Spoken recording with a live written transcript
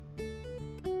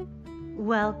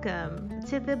Welcome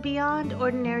to the Beyond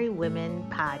Ordinary Women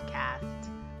podcast.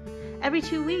 Every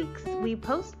 2 weeks, we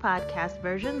post podcast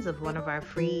versions of one of our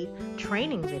free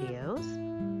training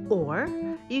videos, or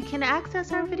you can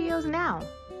access our videos now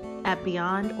at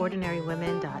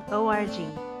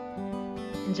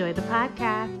beyondordinarywomen.org. Enjoy the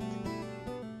podcast.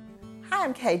 Hi,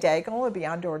 I'm Kay Daigle of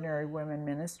Beyond Ordinary Women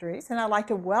Ministries, and I'd like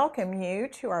to welcome you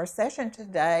to our session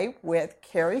today with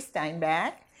Carrie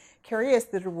Steinbach. Carrie is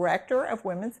the Director of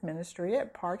Women's Ministry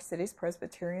at Park Cities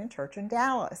Presbyterian Church in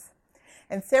Dallas.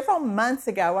 And several months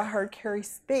ago, I heard Carrie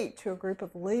speak to a group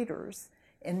of leaders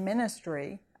in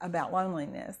ministry about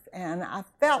loneliness, and I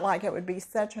felt like it would be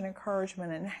such an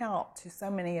encouragement and help to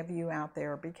so many of you out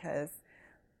there, because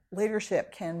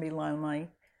leadership can be lonely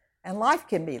and life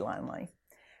can be lonely.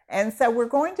 And so we're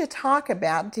going to talk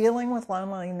about dealing with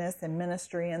loneliness in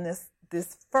ministry, and this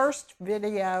first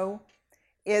video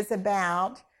is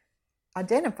about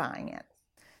identifying it.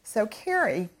 So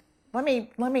Carrie, let me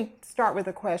start with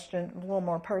a question, a little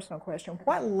more personal question.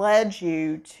 What led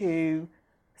you to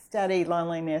study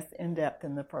loneliness in depth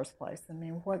in the first place? I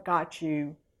mean, what gave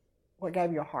you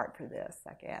a heart for this,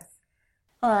 I guess?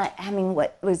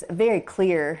 What was a very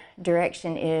clear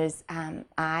direction is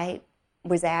I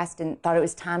was asked and thought it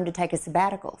was time to take a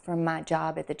sabbatical from my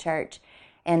job at the church.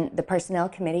 And the personnel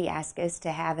committee asked us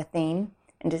to have a theme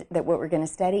and that what we're going to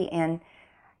study. And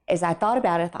as I thought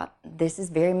about it, I thought, this is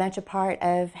very much a part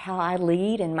of how I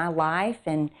lead in my life,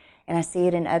 and I see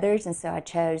it in others, and so I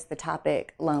chose the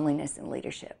topic loneliness and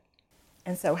leadership.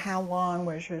 And so how long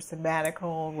was your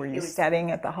sabbatical? Were you studying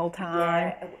it the whole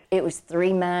time? Yeah, it was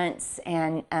 3 months,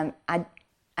 and I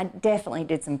definitely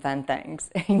did some fun things,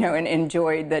 and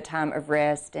enjoyed the time of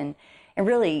rest, and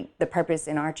really the purpose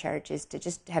in our church is to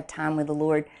just have time with the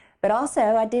Lord. But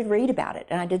also, I did read about it,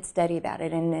 and I did study about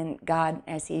it, and then God,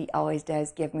 as He always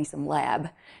does, give me some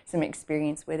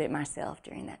experience with it myself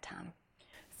during that time.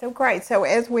 So great. So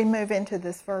as we move into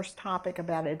this first topic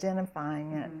about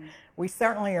identifying it, we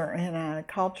certainly are in a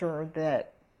culture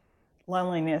that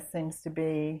loneliness seems to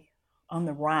be on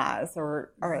the rise,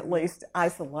 or at least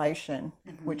isolation,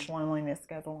 which loneliness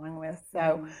goes along with.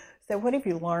 So what have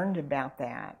you learned about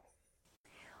that?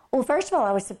 Well, first of all,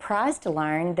 I was surprised to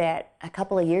learn that a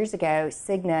couple of years ago,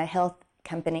 Cigna health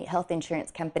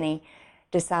insurance company,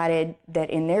 decided that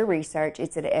in their research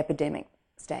it's at an epidemic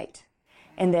state,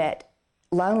 and that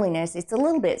loneliness, it's a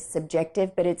little bit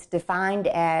subjective, but it's defined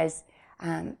as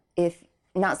if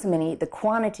not so many the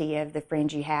quantity of the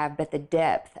friends you have, but the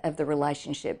depth of the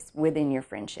relationships within your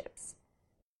friendships.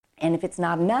 And if it's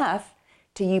not enough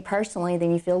to you personally,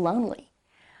 then you feel lonely.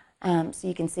 So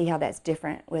you can see how that's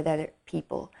different with other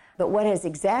people. But what has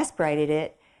exasperated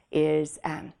it is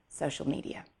social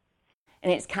media.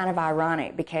 And it's kind of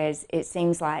ironic, because it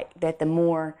seems like that the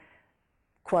more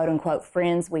quote-unquote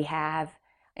friends we have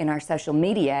in our social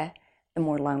media, the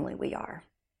more lonely we are.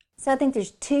 So I think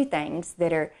there's two things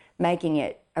that are making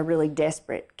it a really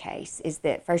desperate case. Is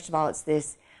that, first of all, it's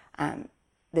this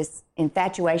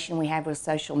infatuation we have with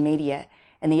social media,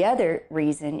 and the other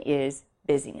reason is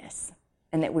busyness,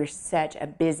 and that we're such a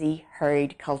busy,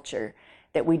 hurried culture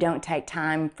that we don't take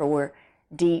time for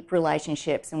deep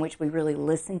relationships in which we really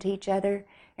listen to each other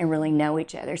and really know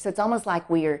each other. So it's almost like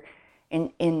we're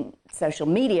in social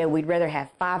media, we'd rather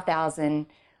have 5,000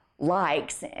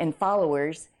 likes and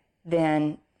followers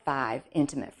than 5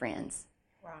 intimate friends.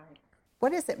 Right.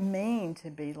 What does it mean to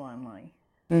be lonely?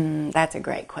 That's a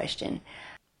great question.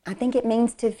 I think it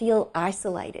means to feel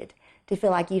isolated, to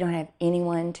feel like you don't have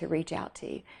anyone to reach out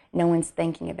to. No one's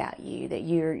thinking about you, that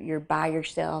you're by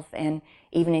yourself, and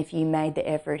even if you made the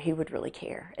effort, who would really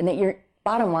care? And that you're,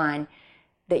 bottom line,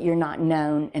 that you're not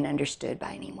known and understood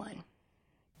by anyone.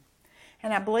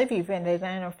 And I believe you've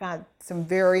identified some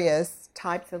various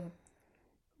types of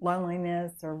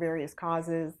loneliness or various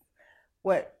causes.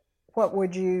 How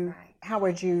would you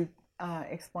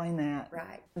explain that?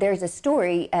 Right. There's a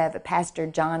story of Pastor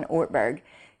John Ortberg,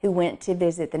 who went to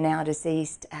visit the now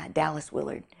deceased Dallas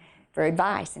Willard for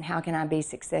advice, and how can I be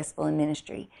successful in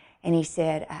ministry? And he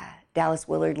said, Dallas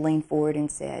Willard leaned forward and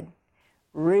said,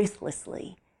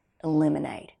 ruthlessly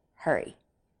eliminate hurry.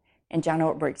 And John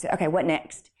Ortberg said, okay, what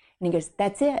next? And he goes,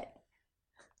 that's it.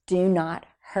 Do not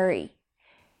hurry.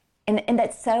 And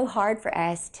that's so hard for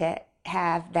us to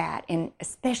have that, and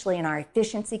especially in our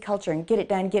efficiency culture, and get it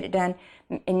done.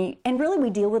 And really we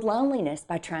deal with loneliness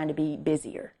by trying to be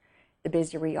busier, the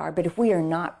busier we are. But if we are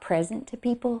not present to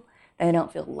people, they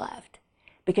don't feel loved.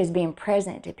 Because being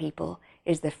present to people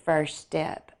is the first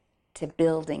step to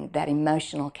building that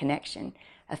emotional connection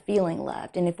of feeling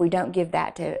loved. And if we don't give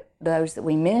that to those that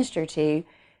we minister to,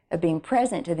 of being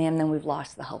present to them, then we've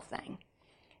lost the whole thing.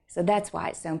 So that's why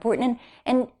it's so important.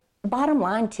 And bottom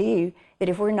line, too, that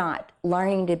if we're not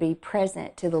learning to be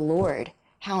present to the Lord,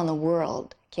 how in the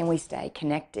world can we stay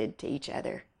connected to each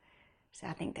other? So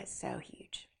I think that's so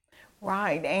huge.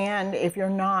 Right, and if you're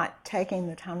not taking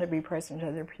the time to be present to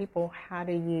other people, how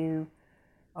do you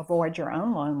avoid your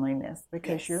own loneliness?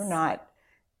 Because you're not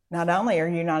only are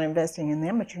you not investing in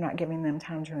them, but you're not giving them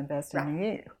time to invest in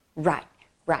you. Right.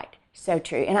 So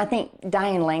true. And I think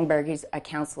Diane Langberg is a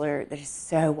counselor that is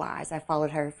so wise. I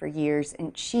followed her for years,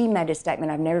 and she made a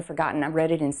statement I've never forgotten. I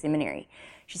read it in seminary.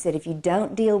 She said, if you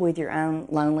don't deal with your own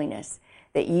loneliness,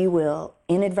 that you will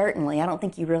inadvertently, I don't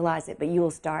think you realize it, but you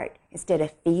will start, instead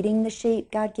of feeding the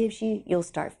sheep God gives you, you'll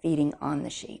start feeding on the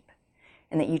sheep.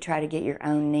 And that you try to get your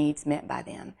own needs met by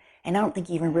them. And I don't think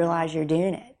you even realize you're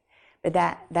doing it. But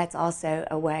that's also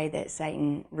a way that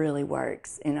Satan really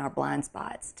works in our blind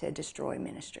spots to destroy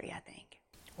ministry, I think.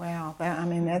 Wow,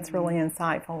 that's really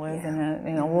insightful, isn't it?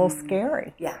 And a little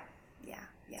scary. Yeah.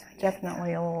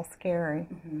 Definitely a little scary.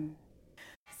 Mm-hmm.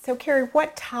 So, Carrie,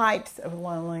 what types of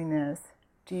loneliness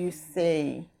do you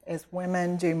see as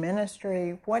women do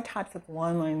ministry? What types of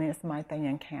loneliness might they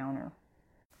encounter?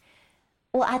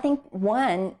 Well, I think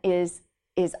one is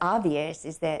obvious,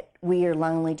 is that we are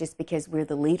lonely just because we're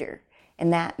the leader.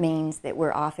 And that means that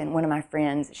we're often, one of my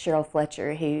friends, Cheryl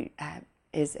Fletcher, who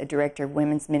is a director of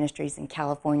women's ministries in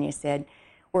California, said,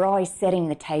 we're always setting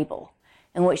the table.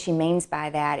 And what she means by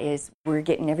that is we're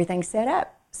getting everything set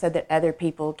up so that other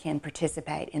people can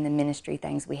participate in the ministry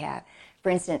things we have. For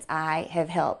instance, I have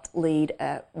helped lead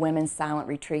a women's silent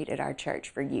retreat at our church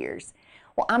for years.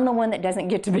 Well, I'm the one that doesn't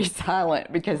get to be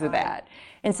silent because of that.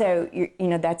 And so,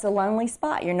 that's a lonely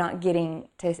spot. You're not getting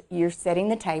to, you're setting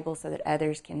the table so that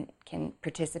others can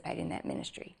participate in that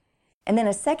ministry. And then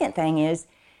a second thing is,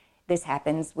 this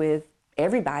happens with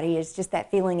everybody, is just that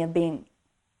feeling of being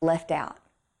left out.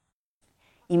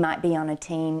 You might be on a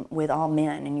team with all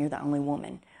men and you're the only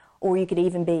woman. Or you could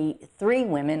even be 3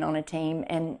 women on a team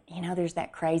and, there's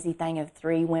that crazy thing of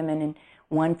 3 women and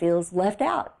one feels left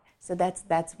out. So that's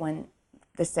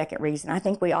the second reason. I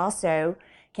think we also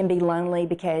can be lonely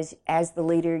because as the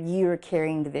leader, you are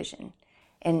carrying the vision.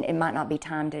 And it might not be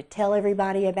time to tell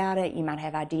everybody about it. You might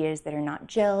have ideas that are not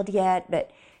gelled yet,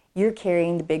 but you're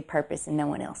carrying the big purpose and no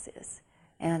one else is.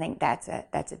 And I think that's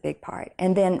a big part.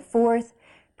 And then fourth,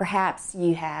 perhaps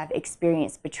you have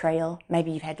experienced betrayal.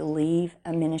 Maybe you've had to leave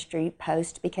a ministry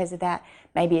post because of that.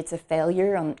 Maybe it's a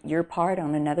failure on your part,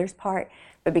 on another's part.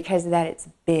 But because of that, it's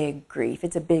big grief.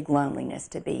 It's a big loneliness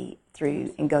to be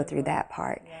through and go through that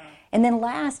part. Yeah. And then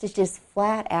last is just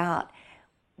flat out,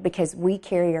 because we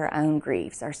carry our own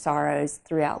griefs, our sorrows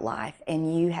throughout life,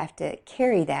 and you have to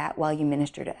carry that while you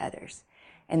minister to others.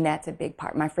 And that's a big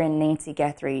part. My friend Nancy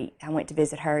Guthrie, I went to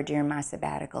visit her during my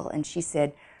sabbatical, and she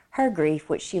said her grief,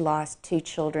 which she lost 2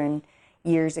 children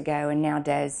years ago and now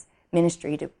does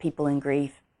ministry to people in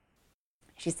grief,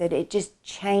 she said it just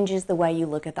changes the way you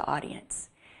look at the audience.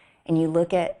 And you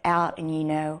look out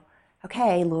and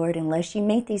okay, Lord, unless you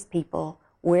meet these people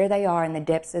where they are in the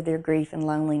depths of their grief and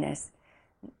loneliness,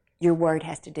 your word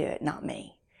has to do it, not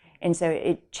me. And so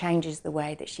it changes the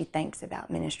way that she thinks about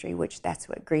ministry, which that's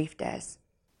what grief does.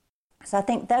 So I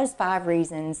think those 5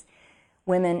 reasons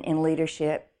women in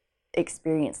leadership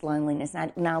experience loneliness.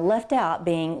 Now left out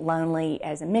being lonely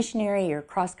as a missionary or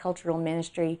cross-cultural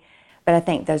ministry, but I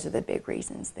think those are the big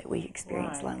reasons that we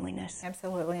experience loneliness.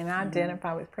 Absolutely, and I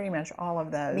identify with pretty much all of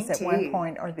those at one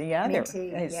point or the other.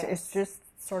 It's just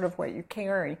sort of what you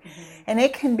carry. Mm-hmm. And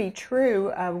it can be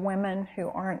true of women who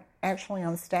aren't actually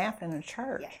on staff in a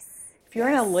church. Yes. If you're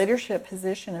in a leadership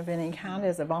position of any kind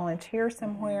as a volunteer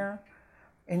somewhere,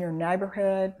 in your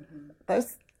neighborhood,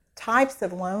 those types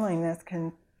of loneliness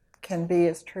can be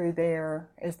as true there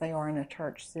as they are in a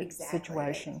church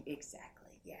situation.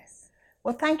 Exactly, yes.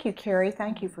 Well, thank you, Carrie.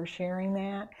 Thank you for sharing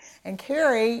that. And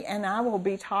Carrie and I will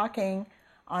be talking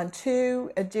on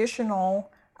 2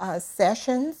 additional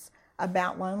sessions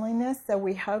about loneliness, so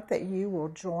we hope that you will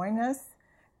join us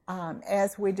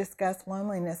as we discuss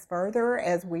loneliness further,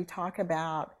 as we talk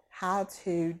about how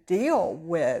to deal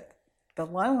with the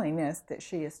loneliness that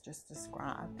she has just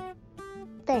described.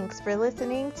 Thanks for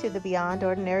listening to the Beyond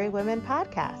Ordinary Women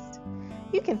podcast.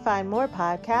 You can find more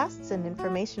podcasts and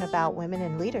information about women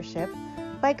in leadership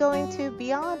by going to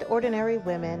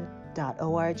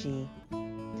beyondordinarywomen.org.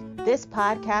 This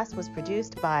podcast was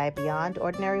produced by Beyond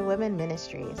Ordinary Women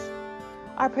Ministries.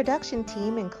 Our production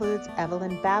team includes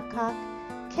Evelyn Babcock,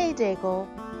 Kay Daigle,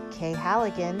 Kay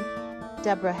Halligan,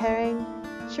 Deborah Herring,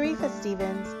 Sharifa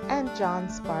Stevens, and John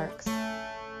Sparks.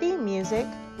 Theme music,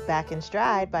 Back in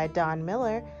Stride by Don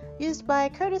Miller, used by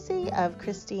courtesy of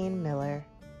Christine Miller.